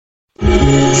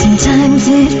Sometimes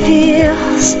it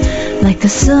feels like the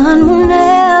sun will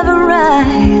never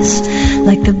rise,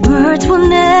 like the birds will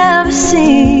never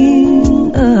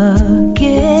sing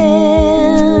again.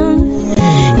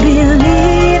 Believe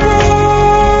in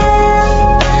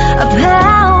a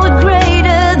power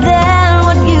greater than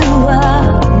what you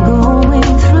are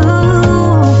going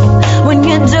through. When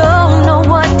you don't know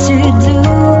what to do,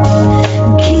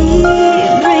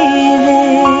 keep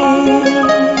breathing.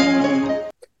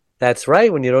 That's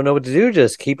right. When you don't know what to do,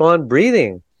 just keep on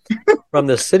breathing. From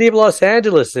the city of Los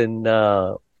Angeles from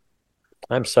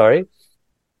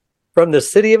the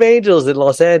City of Angels in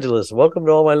Los Angeles. Welcome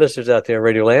to all my listeners out there in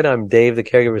Radio Land. I'm Dave, the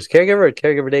Caregiver's Caregiver at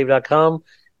caregiverdave.com,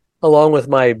 along with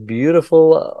my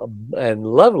beautiful and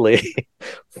lovely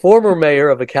former mayor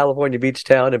of a California beach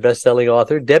town and best-selling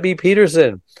author, Debbie Peterson.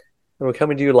 And we're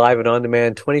coming to you live and on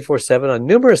demand 24/7 on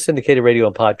numerous syndicated radio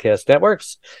and podcast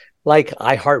networks like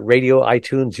iHeartRadio,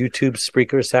 iTunes, YouTube,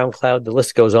 Spreaker, SoundCloud. The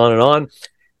list goes on and on. In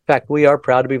fact, we are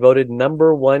proud to be voted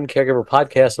 #1 caregiver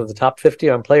podcast of the top 50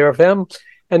 on Player FM,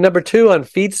 and #2 on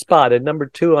FeedSpot, and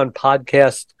 #2 on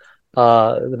podcast,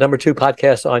 the #2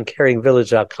 podcast on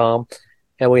caringvillage.com.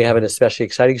 And we have an especially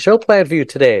exciting show planned for you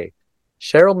today.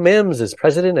 Shirell Mims is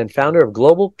president and founder of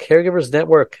Global Caregivers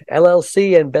Network,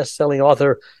 LLC, and best-selling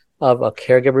author of A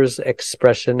Caregiver's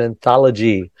Expression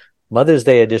Anthology, Mother's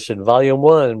Day Edition, Volume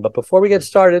 1. But before we get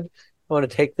started, I want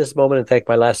to take this moment and thank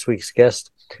my last week's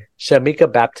guest,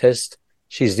 Shamika Baptist.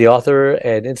 She's the author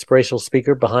and inspirational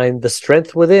speaker behind The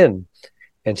Strength Within.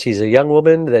 And she's a young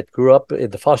woman that grew up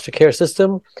in the foster care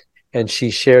system, and she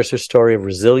shares her story of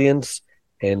resilience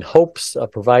and hopes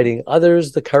of providing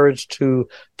others the courage to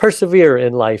persevere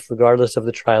in life, regardless of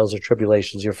the trials or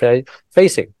tribulations you're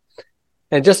facing.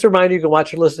 And just a reminder, you can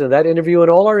watch or listen to that interview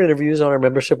and all our interviews on our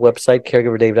membership website,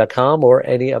 caregiverdave.com, or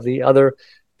any of the other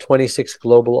 26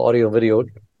 global audio and video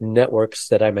networks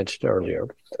that I mentioned earlier.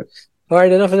 All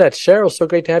right, enough of that. Shirell, so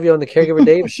great to have you on the Caregiver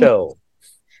Dave show.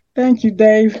 Thank you,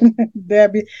 Dave.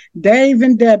 Debbie. Dave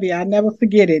and Debbie, I never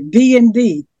forget it.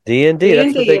 D&D. D&D,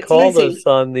 that's what they called us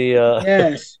on the...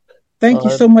 Yes. Thank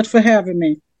you so much for having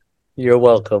me. You're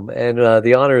welcome. And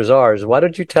the honor is ours. Why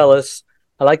don't you tell us,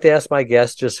 I like to ask my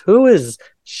guests, just who is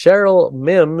Shirell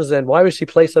Mims and why was she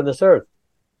placed on this earth?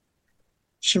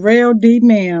 Shirell D.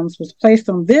 Mims was placed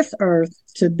on this earth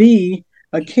to be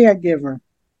a caregiver.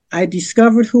 I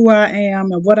discovered who I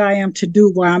am and what I am to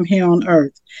do while I'm here on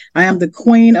earth. I am the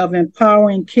queen of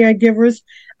empowering caregivers.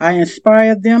 I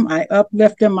inspire them. I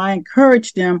uplift them. I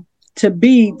encourage them to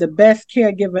be the best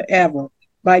caregiver ever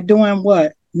by doing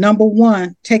what?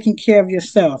 #1, taking care of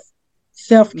yourself.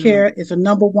 Self-care is a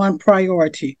 #1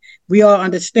 priority. We all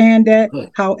understand that.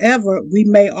 However, we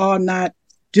may all not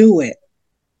do it.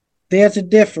 There's a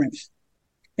difference.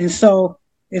 And so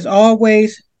it's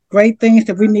always great things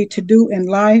that we need to do in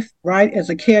life, right, as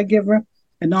a caregiver,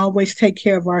 and always take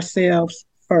care of ourselves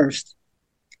first.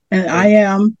 And I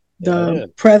am the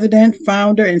president,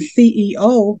 founder, and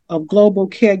CEO of Global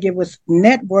Caregivers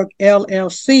Network,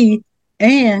 LLC,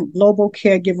 and Global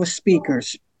Caregiver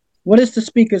Speakers. What is the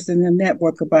speakers in the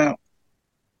network about?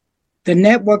 The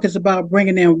network is about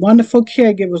bringing in wonderful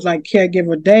caregivers like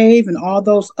Caregiver Dave and all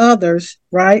those others,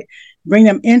 right? Bring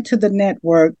them into the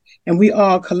network, and we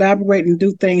all collaborate and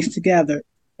do things together.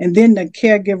 And then the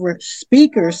Caregiver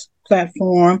Speakers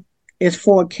platform is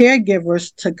for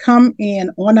caregivers to come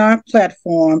in on our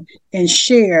platform and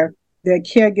share their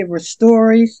caregiver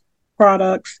stories,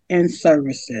 products, and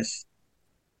services.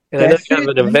 And I know you have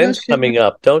an event coming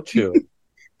up, don't you?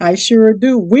 I sure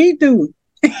do. We do.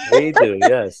 We do,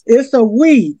 yes. It's a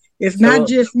we. It's not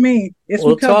just me.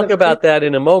 We'll talk about that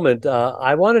in a moment.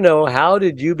 I want to know, how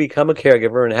did you become a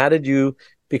caregiver, and how did you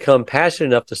become passionate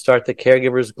enough to start the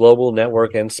Caregivers Global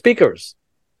Network and Speakers?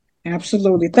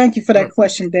 Absolutely. Thank you for that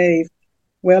question, Dave.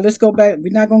 Well, let's go back.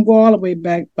 We're not going to go all the way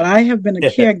back, but I have been a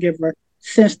caregiver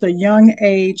since the young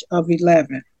age of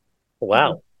 11.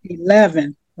 Wow.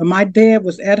 11. When my dad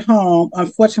was at home,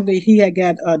 unfortunately, he had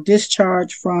got a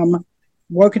discharge from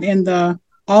working in the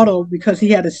auto because he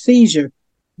had a seizure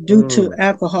due to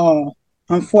alcohol,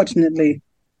 unfortunately.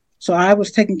 So I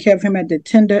was taking care of him at the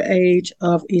tender age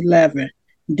of 11.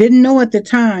 Didn't know at the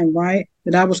time, right,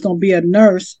 that I was going to be a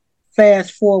nurse.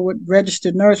 Fast forward,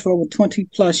 registered nurse for over 20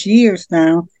 plus years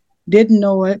now. Didn't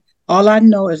know it. All I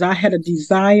know is I had a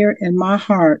desire in my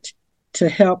heart to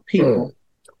help people.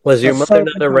 Was your mother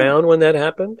not around when that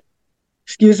happened?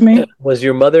 Excuse me? Was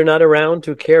your mother not around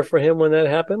to care for him when that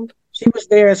happened? She was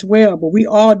there as well, but we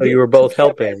all did. You were both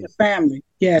helping? As a family.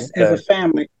 Yes, as a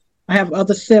family. I have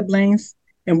other siblings,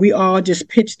 and we all just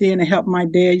pitched in and helped my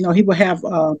dad. You know, he would have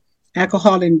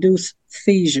alcohol-induced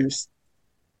seizures.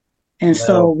 And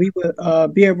so Wow. we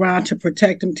would be around to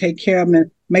protect him, take care of him,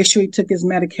 and make sure he took his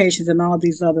medications and all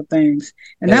these other things.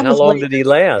 And And that how was long way did he back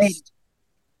in the 80s.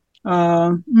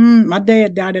 last? My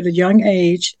dad died at a young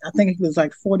age. I think he was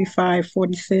like 45,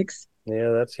 46.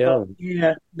 Yeah, that's young.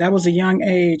 Yeah, that was a young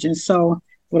age. And so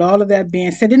with all of that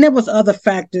being said, and there was other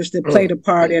factors that played a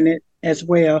part in it as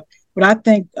well. But I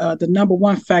think the number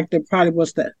one factor probably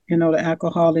was the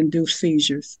alcohol-induced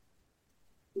seizures.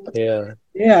 Yeah.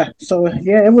 Yeah. So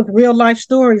yeah, it was real life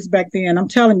stories back then. I'm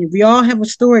telling you, we all have a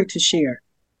story to share.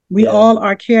 We Yeah. all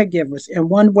are caregivers in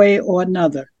one way or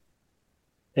another.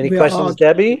 Any We are all questions,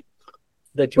 Debbie,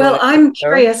 that you Well, want to I'm Shirell?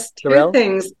 curious two Shirell?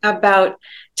 things about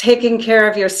taking care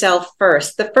of yourself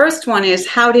first. The first one is,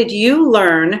 how did you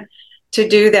learn to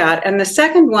do that? And the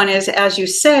second one is, as you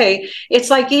say, it's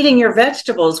like eating your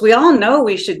vegetables. We all know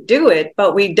we should do it,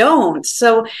 but we don't.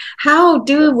 So how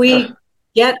do we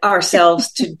get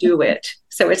ourselves to do it?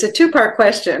 So it's a two-part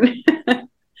question.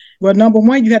 Well, number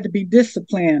one, you have to be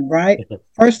disciplined, right?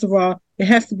 First of all, it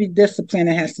has to be discipline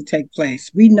that has to take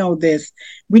place. We know this.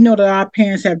 We know that our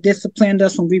parents have disciplined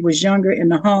us when we was younger in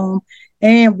the home,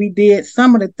 and we did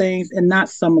some of the things and not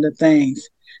some of the things.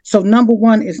 So number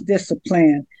one is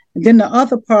discipline. And then the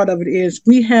other part of it is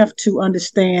we have to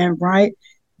understand, right,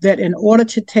 that in order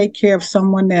to take care of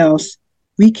someone else,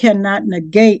 we cannot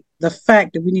negate the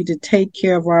fact that we need to take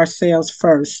care of ourselves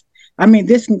first. I mean,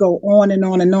 this can go on and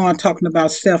on and on, talking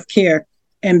about self-care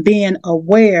and being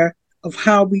aware of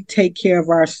how we take care of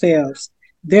ourselves.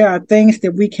 There are things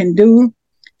that we can do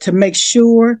to make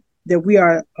sure that we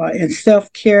are in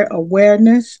self-care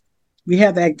awareness. We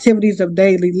have the activities of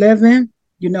daily living,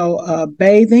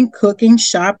 bathing, cooking,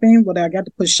 shopping. Well, I got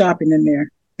to put shopping in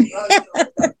there.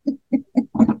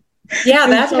 Yeah,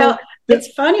 that's how.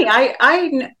 It's funny.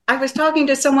 I was talking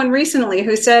to someone recently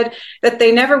who said that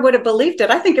they never would have believed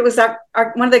it. I think it was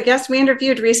one of the guests we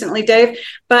interviewed recently, Dave,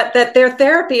 but that their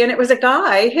therapy, and it was a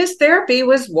guy, his therapy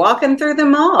was walking through the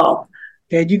mall.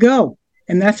 There you go.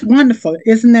 And that's wonderful.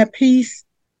 Isn't that peace?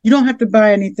 You don't have to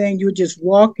buy anything. You're just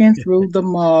walking through the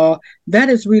mall. That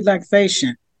is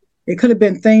relaxation. It could have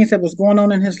been things that was going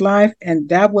on in his life, and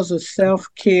that was a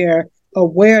self-care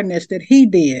awareness that he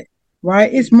did.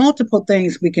 Right? It's multiple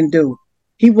things we can do.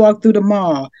 He walked through the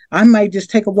mall. I may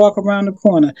just take a walk around the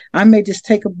corner. I may just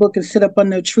take a book and sit up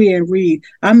under a tree and read.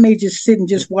 I may just sit and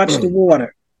just watch the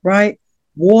water, right?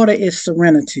 Water is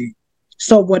serenity.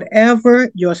 So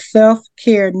whatever your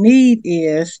self-care need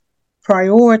is,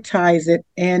 prioritize it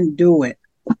and do it.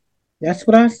 That's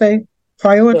what I say.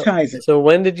 Prioritize it. So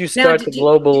when did you start the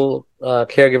Global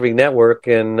Caregiving Network,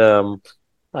 and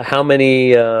how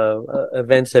many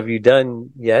events have you done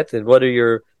yet, and what are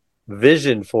your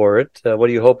vision for it? What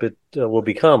do you hope it will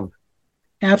become?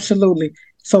 Absolutely.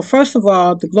 So first of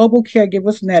all, the Global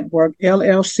Caregivers Network,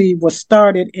 LLC, it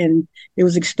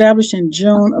was established in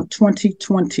June of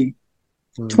 2020,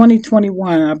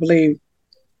 2021, I believe.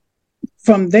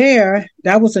 From there,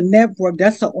 that was a network.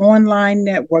 That's an online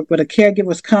network where the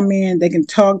caregivers come in, they can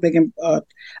talk,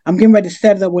 I'm getting ready to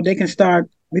set it up where they can start,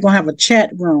 we're going to have a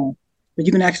chat room. But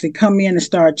you can actually come in and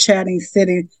start chatting,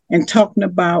 sitting, and talking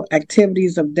about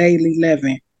activities of daily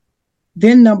living.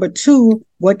 Then number two,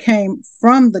 what came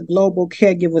from the Global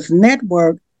Caregivers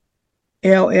Network,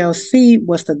 LLC,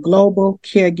 was the Global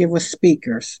Caregiver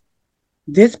Speakers.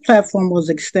 This platform was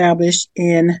established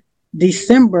in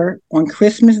December, on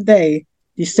Christmas Day,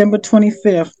 December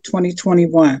 25th,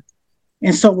 2021.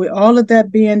 And so with all of that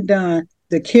being done,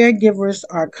 the caregivers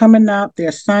are coming out,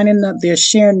 they're signing up, they're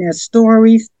sharing their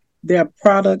stories, their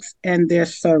products, and their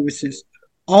services.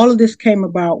 All of this came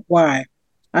about. Why?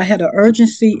 I had an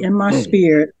urgency in my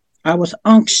spirit. I was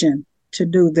unctioned to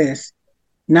do this,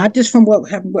 not just from what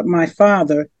happened with my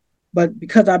father, but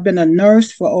because I've been a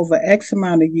nurse for over X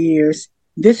amount of years.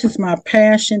 This is my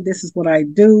passion. This is what I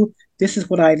do. This is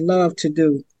what I love to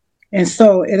do. And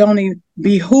so it only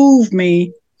behooved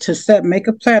me to make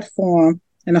a platform,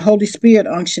 and the Holy Spirit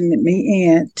unctioned me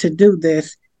in to do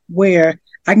this, where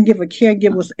I can give a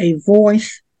caregiver a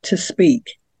voice to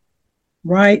speak,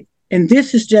 right? And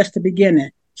this is just the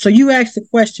beginning. So you asked the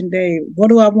question, Dave, what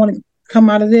do I want to come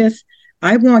out of this?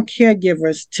 I want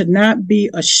caregivers to not be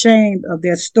ashamed of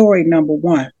their story, number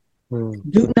one.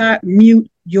 Do not mute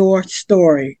your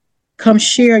story. Come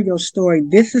share your story.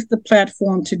 This is the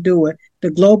platform to do it, the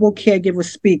Global Caregiver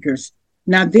Speakers.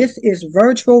 Now, this is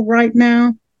virtual right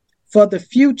now. For the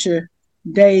future,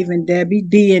 Dave and Debbie,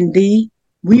 D&D,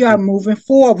 we are moving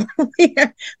forward.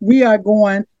 We are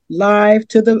going live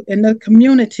in the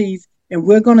communities, and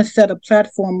we're going to set a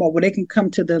platform up where they can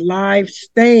come to the live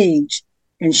stage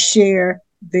and share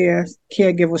their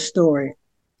caregiver story.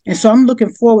 And so I'm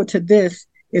looking forward to this.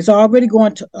 It's already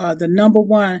going to the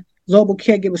 #1 global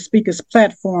caregiver speakers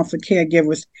platform for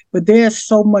caregivers, but there's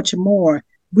so much more.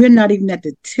 We're not even at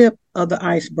the tip of the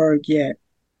iceberg yet.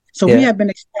 So we have been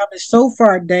established so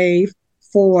far, Dave,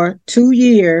 for 2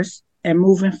 years and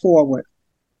moving forward.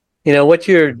 You know, what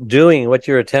you're doing, what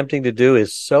you're attempting to do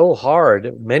is so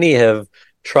hard. Many have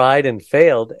tried and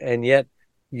failed, and yet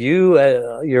you,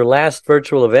 your last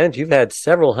virtual event, you've had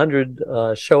several hundred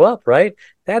show up, right?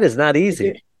 That is not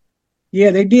easy.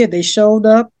 Yeah, they did. They showed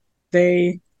up.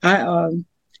 I'll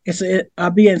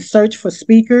be in search for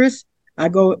speakers. I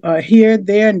go here,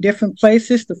 there, in different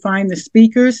places to find the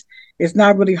speakers. It's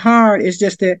not really hard. It's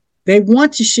just that they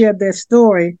want to share their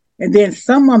story, and then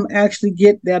some of them actually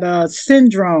get that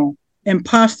syndrome,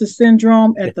 imposter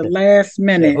syndrome, at the last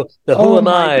minute. Who am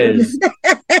I?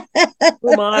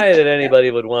 Who am I that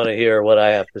anybody would want to hear what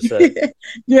I have to say?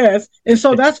 Yes, and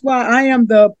so that's why I am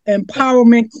the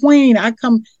empowerment queen. I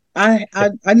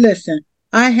listen.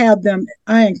 I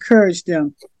encourage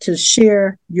them to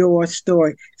share your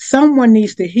story. Someone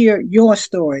needs to hear your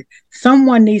story.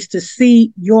 Someone needs to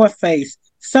see your face.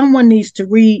 Someone needs to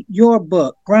read your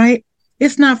book, right?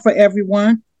 It's not for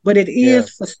everyone, but it is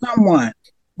for someone,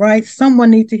 right? Someone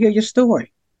needs to hear your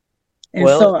story. And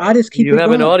so I just keep it going. You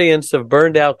have an audience of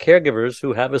burned out caregivers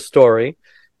who have a story.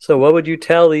 So what would you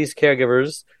tell these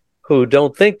caregivers who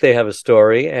don't think they have a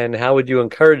story, and how would you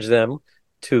encourage them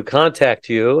to contact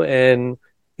you and,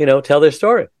 tell their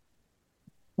story?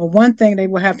 Well, one thing they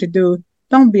will have to do,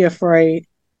 don't be afraid.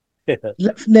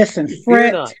 Listen,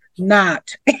 fret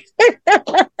not.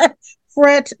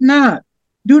 Fret not.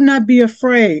 Do not be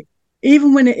afraid.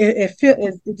 Even when it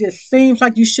just seems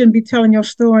like you shouldn't be telling your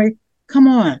story, come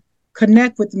on,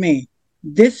 connect with me.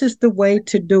 This is the way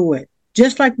to do it.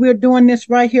 Just like we're doing this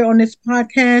right here on this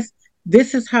podcast,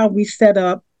 this is how we set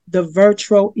up the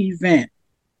virtual event.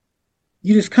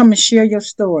 You just come and share your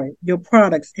story, your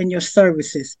products, and your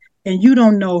services. And you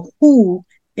don't know who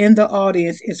in the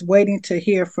audience is waiting to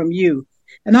hear from you.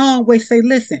 And I always say,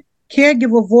 listen,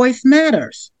 caregiver voice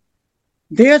matters.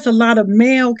 There's a lot of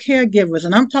male caregivers,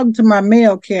 and I'm talking to my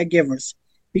male caregivers,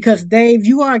 because Dave,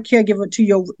 you are a caregiver to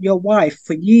your wife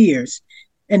for years.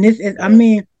 And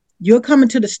you're coming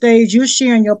to the stage, you're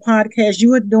sharing your podcast,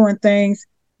 you are doing things.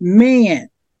 Man,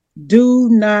 do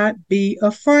not be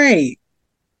afraid.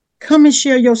 Come and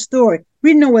share your story.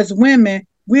 We know as women,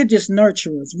 we're just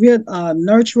nurturers. We're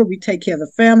nurturer. We take care of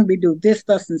the family. We do this,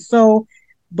 thus, and so.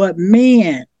 But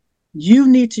man, you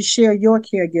need to share your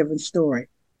caregiving story.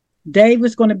 Dave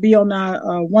is going to be on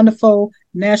our wonderful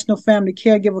National Family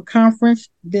Caregiver Conference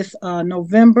this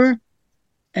November.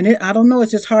 And I don't know,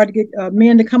 it's just hard to get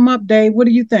men to come up. Dave, what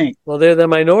do you think? Well, they're the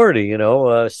minority,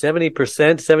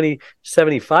 70%,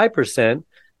 75%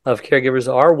 of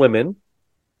caregivers are women.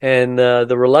 And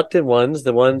the reluctant ones,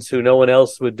 the ones who no one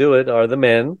else would do it, are the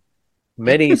men.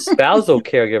 Many spousal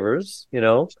caregivers,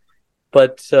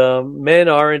 but men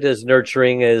aren't as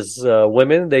nurturing as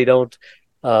women. They don't,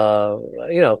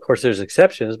 of course there's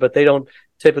exceptions, but they don't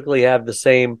typically have the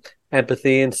same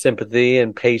empathy and sympathy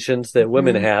and patience that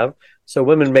women have. So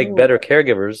women make better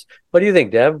caregivers. What do you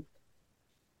think, Deb?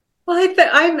 Well,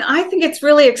 I think it's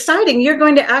really exciting. You're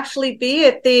going to actually be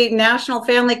at the National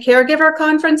Family Caregiver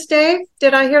Conference, Dave.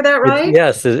 Did I hear that right?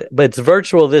 Yes, but it's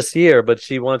virtual this year, but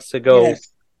she wants to go,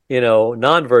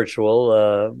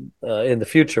 non-virtual in the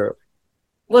future.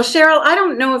 Well, Shirell, I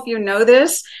don't know if you know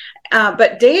this,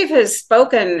 but Dave has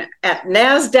spoken at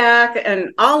NASDAQ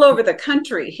and all over the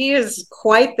country. He is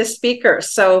quite the speaker.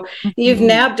 So you've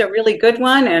nabbed a really good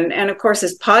one. And of course,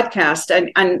 his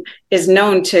podcast and is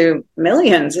known to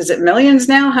millions. Is it millions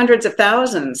now? Hundreds of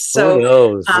thousands. So who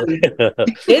knows?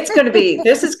 this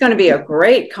is going to be a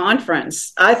great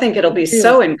conference. I think it'll be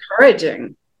so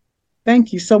encouraging.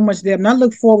 Thank you so much, Deb. And I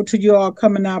look forward to you all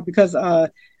coming out, because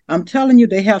I'm telling you,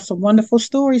 they have some wonderful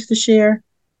stories to share.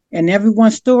 And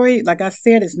everyone's story, like I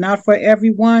said, is not for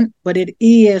everyone, but it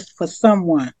is for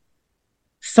someone.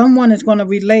 Someone is going to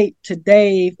relate to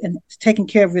Dave and taking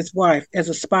care of his wife as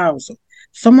a spousal.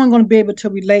 Someone going to be able to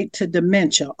relate to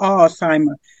dementia,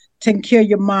 Alzheimer, taking care of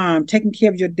your mom, taking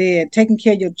care of your dad, taking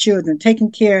care of your children,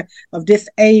 taking care of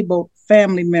disabled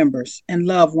family members and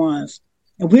loved ones.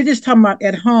 And we're just talking about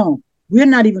at home. We're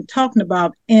not even talking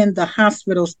about in the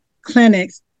hospitals,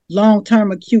 clinics,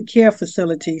 long-term acute care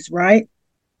facilities, right?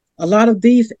 A lot of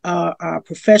these are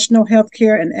professional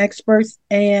healthcare and experts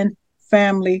and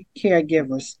family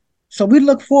caregivers. So we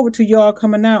look forward to y'all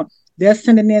coming out. They're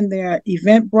sending in their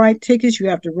Eventbrite tickets. You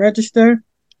have to register.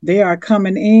 They are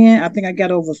coming in. I think I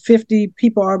got over 50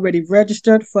 people already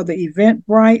registered for the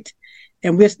Eventbrite,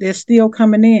 and they're still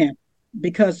coming in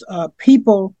because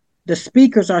the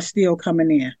speakers are still coming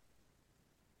in.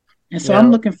 And so Now,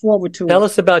 I'm looking forward to tell it.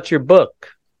 us about your book.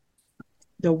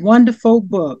 The wonderful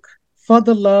book, For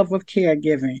the Love of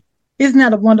Caregiving. Isn't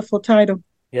that a wonderful title?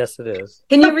 Yes, it is.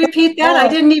 Can you repeat that? I Oh,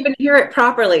 didn't even hear it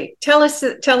properly. Tell us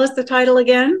the title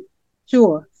again.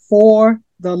 sure. For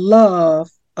the Love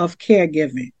of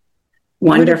Caregiving.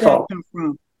 Where did that Wonderful. come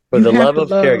from? For You the have love to of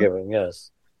love caregiving,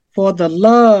 yes. for the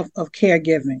love of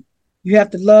caregiving. You have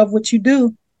to love what you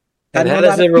do. I And know how a does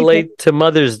lot of it people. relate to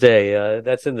Mother's Day?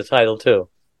 That's in the title, too.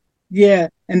 Yeah,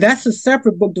 and that's a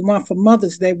separate book, the one for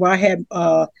Mother's Day, where I had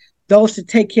those to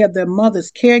take care of their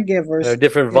mothers, There are caregivers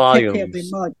different that take care of their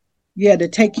volumes. mother. Yeah, to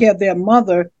take care of their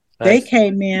mother. I They see.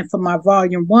 came in for my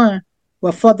volume one,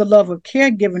 but for the love of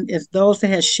caregiving is those that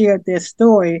have shared their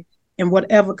story in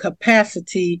whatever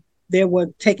capacity they were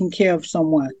taking care of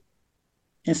someone.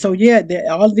 And so, yeah,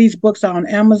 all these books are on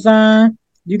Amazon.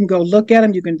 You can go look at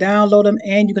them, you can download them,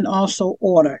 and you can also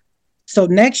order. So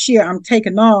next year, I'm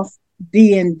taking off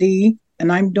D&D,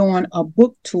 and I'm doing a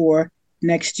book tour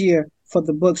next year for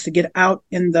the books to get out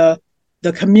in the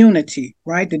community,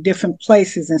 right? The different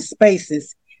places and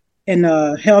spaces in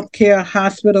healthcare,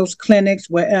 hospitals, clinics,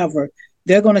 wherever.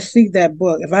 They're going to see that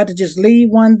book. If I had to just leave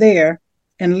one there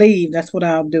and leave, that's what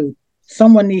I'll do.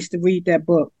 Someone needs to read that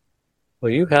book.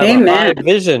 Well, you have a high Amen.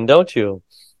 vision, don't you?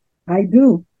 I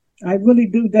do. I really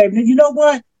do, David. And you know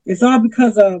what? It's all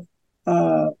because of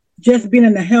just being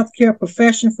in the healthcare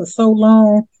profession for so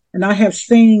long, and I have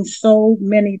seen so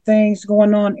many things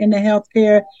going on in the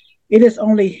healthcare. It is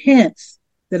only hence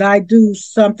that I do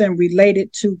something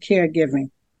related to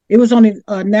caregiving. It was only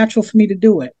natural for me to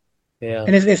do it. Yeah.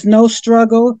 And it's no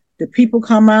struggle. The people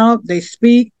come out, they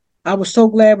speak. I was so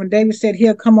glad when David said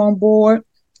he'll come on board.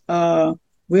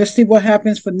 We'll see what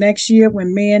happens for next year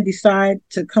when men decide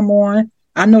to come on.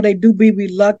 I know they do be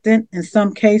reluctant in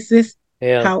some cases.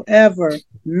 Yeah. However,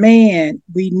 man,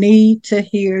 we need to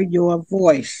hear your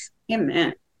voice.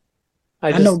 Amen.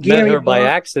 I know just met Gary her by Bar-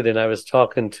 accident. I was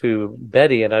talking to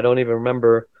Betty, and I don't even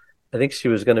remember. I think she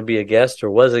was going to be a guest or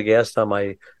was a guest on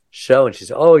my show. And she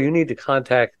said, "Oh, you need to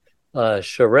contact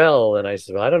Shirell." And I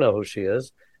said, "Well, I don't know who she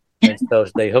is." And so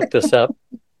they hooked us up,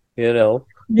 you know.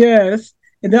 Yes.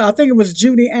 And then I think it was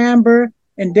Judy Amber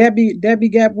and Debbie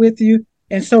got with you.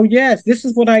 And so, yes, this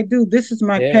is what I do. This is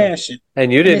my Yeah. passion.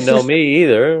 And you And didn't it's know just- me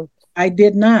either. I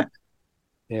did not.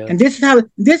 Yeah. And this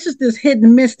is this hit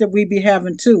and miss that we be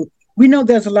having too. We know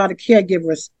there's a lot of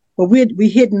caregivers, but we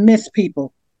hit and miss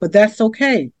people. But that's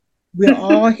okay. We're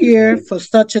all here for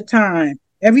such a time.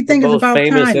 We're Everything is both about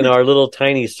famous timing. in our little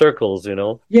tiny circles, you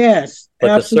know. Yes, But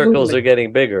absolutely. the circles are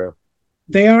getting bigger.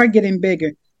 They are getting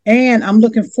bigger. And I'm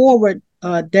looking forward,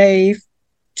 Dave,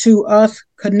 to us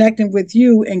connecting with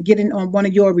you and getting on one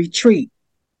of your retreats,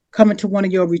 coming to one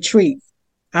of your retreats.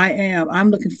 I am. I'm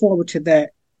looking forward to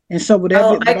that. And so whatever.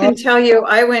 Oh, I can tell you,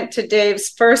 I went to Dave's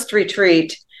first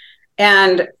retreat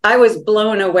and I was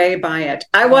blown away by it.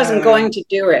 I wasn't Wow. going to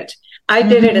do it. I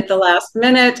did it at the last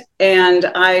minute and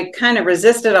I kind of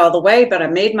resisted all the way, but I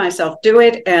made myself do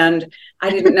it. And I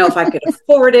didn't know if I could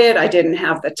afford it. I didn't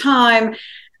have the time.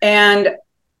 And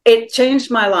it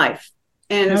changed my life.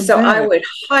 And I so bet. I would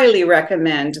highly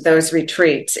recommend those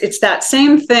retreats. It's that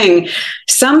same thing.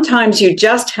 Sometimes you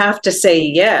just have to say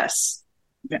yes.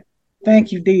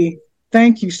 Thank you, Dee.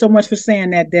 Thank you so much for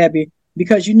saying that, Debbie,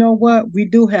 because you know what? We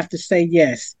do have to say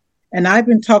yes. And I've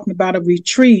been talking about a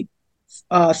retreat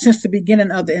since the beginning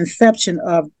of the inception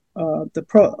of the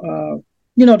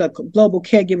Global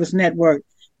Caregivers Network,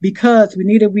 because we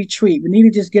need a retreat. We need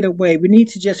to just get away. We need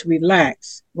to just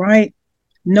relax, right?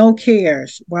 No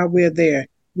cares while we're there.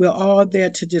 We're all there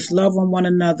to just love on one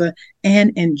another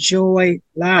and enjoy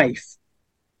life.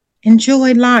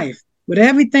 Enjoy life with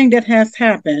everything that has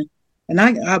happened.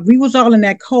 And we was all in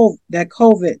that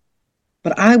COVID,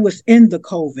 but I was in the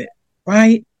COVID,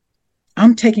 right?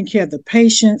 I'm taking care of the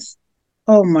patients.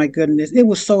 Oh my goodness. It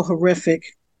was so horrific.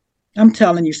 I'm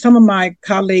telling you, some of my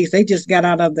colleagues, they just got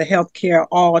out of the healthcare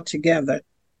altogether.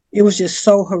 It was just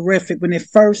so horrific when it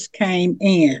first came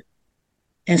in.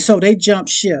 And so they jumped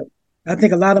ship. I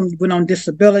think a lot of them went on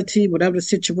disability, whatever the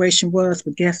situation was.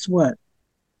 But guess what?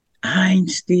 I'm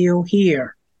still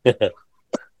here.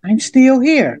 I'm still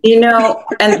here. You know,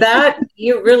 and that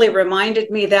you really reminded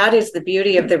me, that is the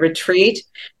beauty of the retreat,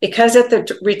 because at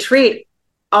the retreat,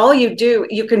 all you do,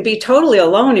 you can be totally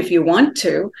alone if you want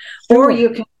to, Sure.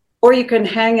 or you can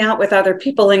hang out with other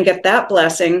people and get that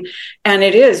blessing. And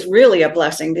it is really a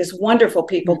blessing. These wonderful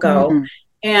people go,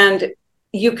 and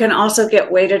you can also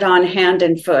get waited on hand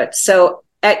and foot. So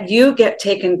you get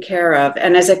taken care of.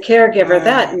 And as a caregiver,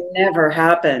 that never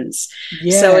happens.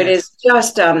 Yes. So it is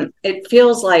just, it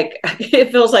feels like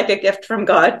a gift from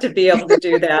God to be able to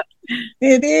do that.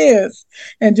 It is.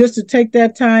 And just to take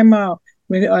that time out,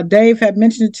 when Dave had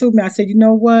mentioned it to me, I said, you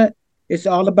know what? It's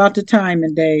all about the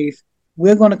timing, Dave.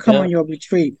 We're going to come on your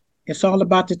retreat. It's all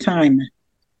about the timing.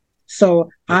 So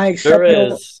I accept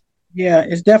yeah,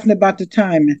 it's definitely about the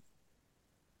timing.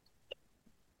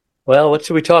 Well, what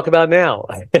should we talk about now?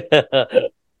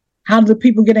 How do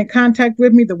people get in contact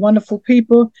with me? The wonderful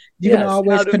people. You can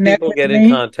always connect with me. How do people get in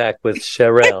contact with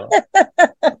Shirell?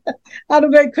 How do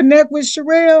they connect with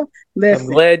Shirell? Listen,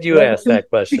 I'm glad you asked that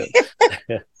question.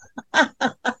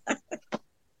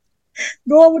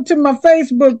 Go over to my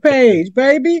Facebook page,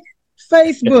 baby.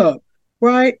 Facebook,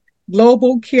 right?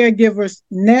 Global Caregivers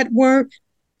Network,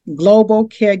 Global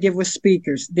Caregiver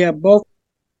Speakers. They're both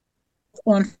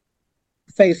on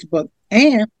Facebook.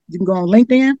 And you can go on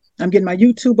LinkedIn. I'm getting my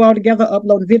YouTube all together,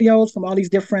 uploading videos from all these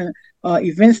different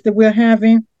events that we're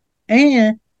having.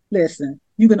 And listen,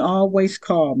 you can always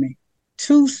call me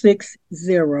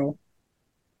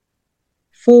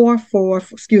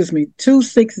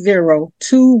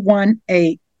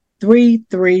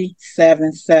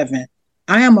 260-218-3377.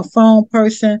 I am a phone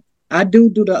person. I do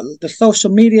the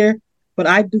social media, but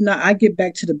I get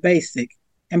back to the basic.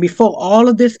 And before all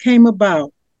of this came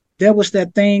about, there was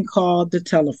that thing called the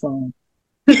telephone.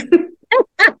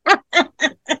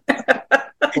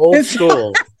 Old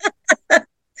school.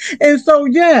 And so,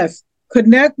 yes,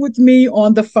 connect with me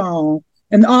on the phone.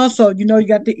 And also, you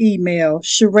got the email,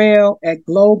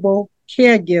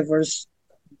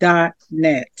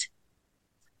 Shirell@globalcaregivers.net.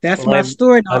 That's my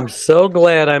story. I'm so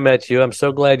glad I met you. I'm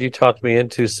so glad you talked me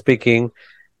into speaking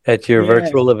at your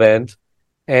virtual event.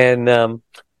 And I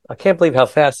can't believe how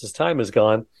fast this time has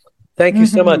gone. Thank you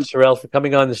so much, Shirell, for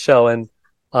coming on the show. And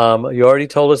you already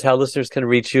told us how listeners can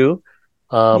reach you.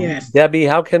 Yes. Debbie,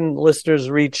 how can listeners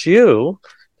reach you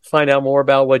to find out more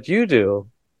about what you do?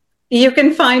 You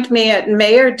can find me at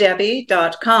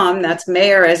mayordebbie.com. That's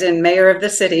mayor as in mayor of the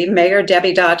city,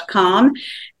 mayordebbie.com.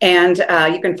 And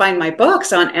you can find my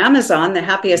books on Amazon, The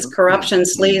Happiest Corruption,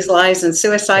 Sleaze, Lies, and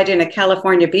Suicide in a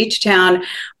California Beach Town,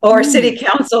 or City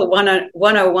Council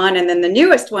 101. And then the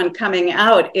newest one coming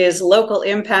out is Local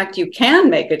Impact. You Can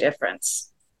Make a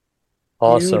Difference.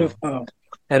 Awesome. Beautiful.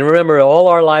 And remember, all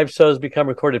our live shows become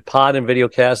recorded pod and video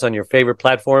casts on your favorite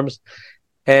platforms.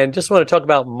 And just want to talk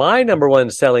about my number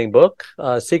one selling book,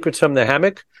 Secrets from the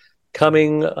Hammock,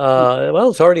 coming,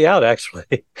 it's already out,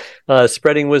 actually,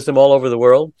 spreading wisdom all over the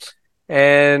world.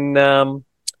 And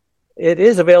it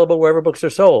is available wherever books are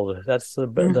sold. That's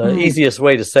the easiest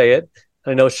way to say it.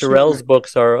 I know Shirell's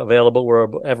books are available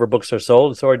wherever books are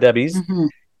sold. So are Debbie's.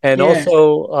 And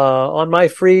also on my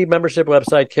free membership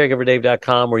website,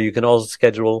 caregiverdave.com, where you can also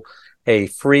schedule a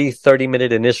free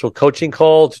 30-minute initial coaching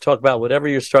call to talk about whatever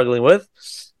you're struggling with.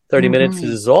 30 minutes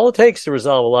is all it takes to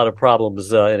resolve a lot of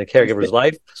problems in a caregiver's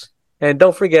life. And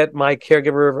don't forget my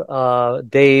Caregiver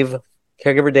Dave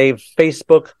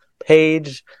Facebook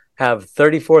page. Have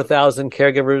 34,000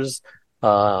 caregivers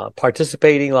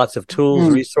participating, lots of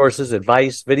tools, resources,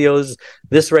 advice, videos,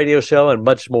 this radio show, and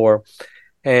much more.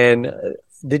 And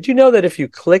did you know that if you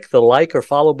click the like or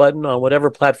follow button on whatever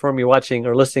platform you're watching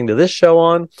or listening to this show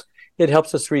on, it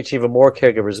helps us reach even more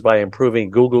caregivers by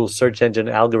improving Google's search engine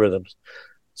algorithms.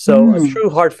 So a true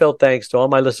heartfelt thanks to all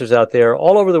my listeners out there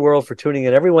all over the world for tuning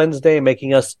in every Wednesday and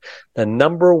making us the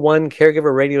number one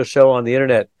caregiver radio show on the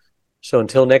internet. So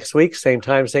until next week, same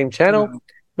time, same channel,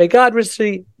 may God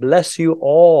richly bless you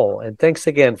all. And thanks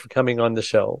again for coming on the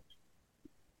show.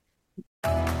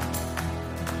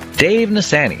 Dave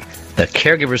Nasani, the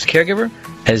Caregiver's Caregiver,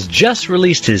 has just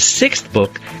released his 6th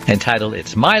book entitled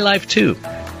It's My Life Too,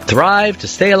 Thrive to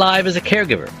Stay Alive as a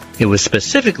Caregiver. It was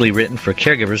specifically written for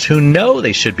caregivers who know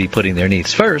they should be putting their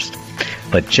needs first,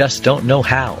 but just don't know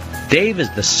how. Dave is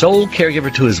the sole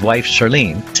caregiver to his wife,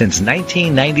 Charlene, since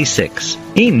 1996.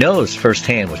 He knows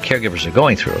firsthand what caregivers are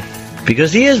going through,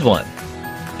 because he is one.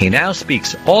 He now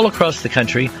speaks all across the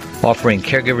country, offering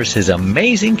caregivers his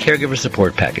amazing caregiver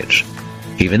support package.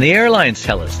 Even the airlines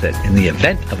tell us that in the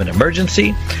event of an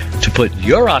emergency, to put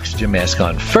your oxygen mask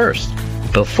on first,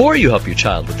 before you help your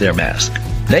child with their mask.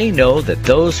 They know that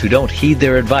those who don't heed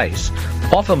their advice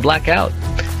often black out,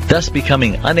 thus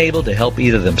becoming unable to help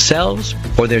either themselves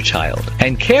or their child.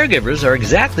 And caregivers are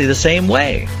exactly the same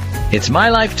way. It's My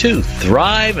Life Too,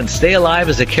 Thrive and Stay Alive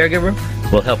as a Caregiver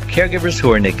will help caregivers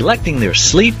who are neglecting their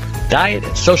sleep, diet,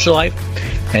 and social life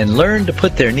and learn to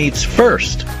put their needs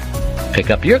first. Pick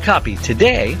up your copy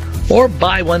today or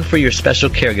buy one for your special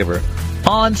caregiver,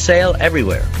 on sale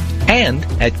everywhere and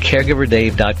at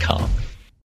caregiverdave.com.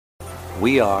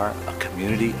 We are a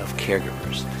community of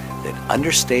caregivers that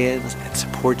understands and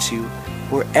supports you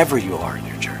wherever you are in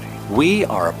your journey. We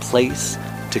are a place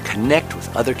to connect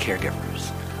with other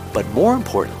caregivers, but more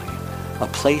importantly, a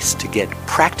place to get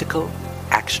practical,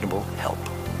 actionable help.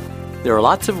 There are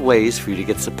lots of ways for you to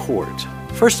get support.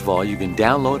 First of all, you can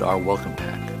download our welcome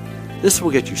pack. This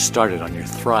will get you started on your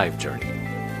Thrive journey.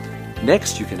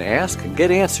 Next, you can ask and get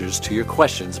answers to your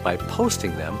questions by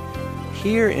posting them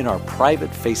here in our private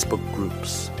Facebook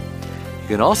groups. You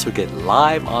can also get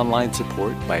live online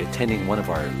support by attending one of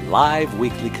our live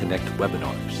weekly Connect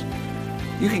webinars.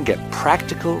 You can get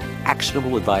practical,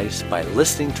 actionable advice by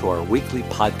listening to our weekly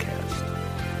podcast.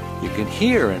 You can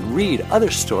hear and read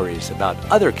other stories about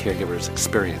other caregivers'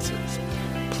 experiences.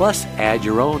 Plus, add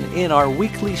your own in our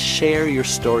weekly Share Your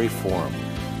Story forum,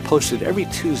 posted every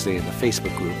Tuesday in the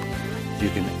Facebook group. You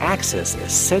can access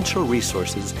essential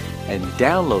resources and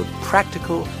download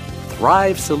practical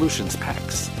Thrive Solutions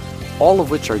packs, all of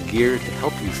which are geared to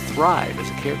help you thrive as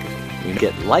a caregiver. You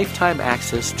get lifetime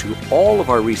access to all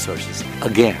of our resources.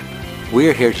 Again,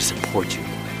 we're here to support you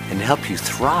and help you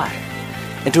thrive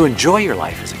and to enjoy your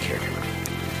life as a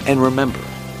caregiver. And remember,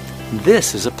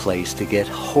 this is a place to get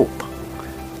hope,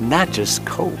 not just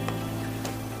cope.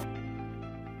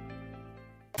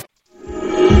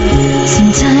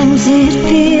 Sometimes it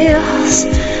feels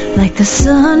like the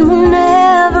sun will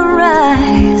never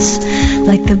rise,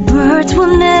 like the birds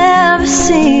will never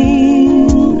sing.